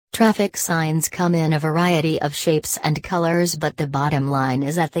Traffic signs come in a variety of shapes and colors, but the bottom line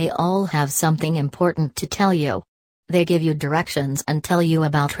is that they all have something important to tell you. They give you directions and tell you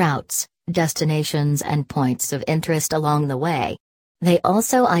about routes, destinations, and points of interest along the way. They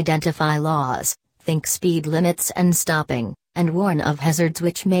also identify laws, think speed limits and stopping, and warn of hazards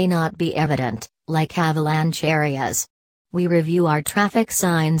which may not be evident, like avalanche areas. We review our traffic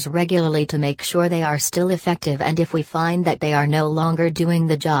signs regularly to make sure they are still effective, and if we find that they are no longer doing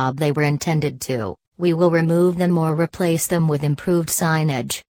the job they were intended to, we will remove them or replace them with improved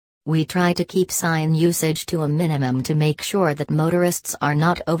signage. We try to keep sign usage to a minimum to make sure that motorists are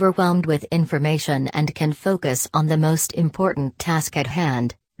not overwhelmed with information and can focus on the most important task at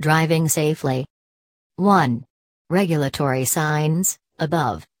hand, driving safely. 1. Regulatory signs,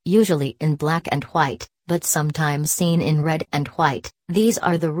 above, usually in black and white, but sometimes seen in red and white. These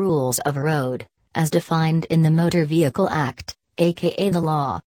are the rules of road, as defined in the Motor Vehicle Act, aka the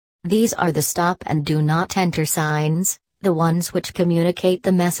law. These are the stop and do not enter signs, the ones which communicate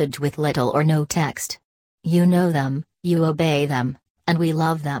the message with little or no text. You know them, you obey them, and we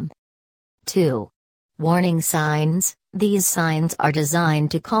love them. 2. Warning signs. These signs are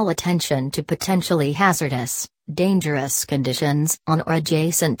designed to call attention to potentially hazardous, dangerous conditions on or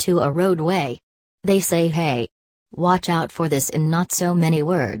adjacent to a roadway. They say, "Hey, watch out for this," in not so many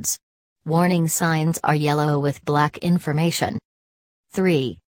words. Warning signs are yellow with black information.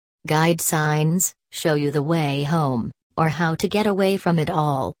 3. Guide signs show you the way home, or how to get away from it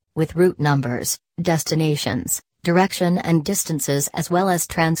all, with route numbers, destinations, direction and distances, as well as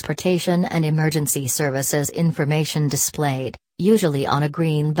transportation and emergency services information displayed, usually on a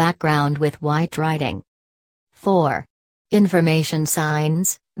green background with white writing. 4. Information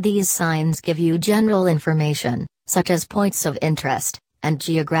signs. These signs give you general information, such as points of interest, and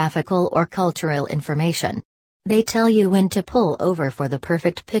geographical or cultural information. They tell you when to pull over for the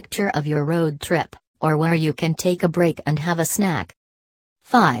perfect picture of your road trip, or where you can take a break and have a snack.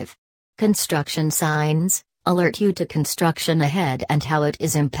 5. Construction signs alert you to construction ahead and how it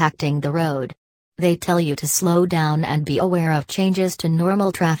is impacting the road. They tell you to slow down and be aware of changes to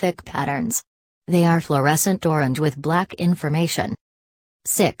normal traffic patterns. They are fluorescent orange with black information.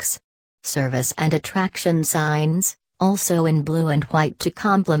 6. Service and attraction signs, also in blue and white to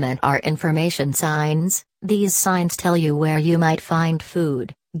complement our information signs. These signs tell you where you might find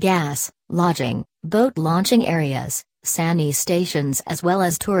food, gas, lodging, boat launching areas, sani stations, as well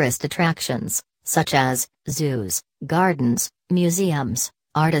as tourist attractions, such as zoos, gardens, museums,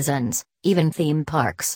 artisans, even theme parks.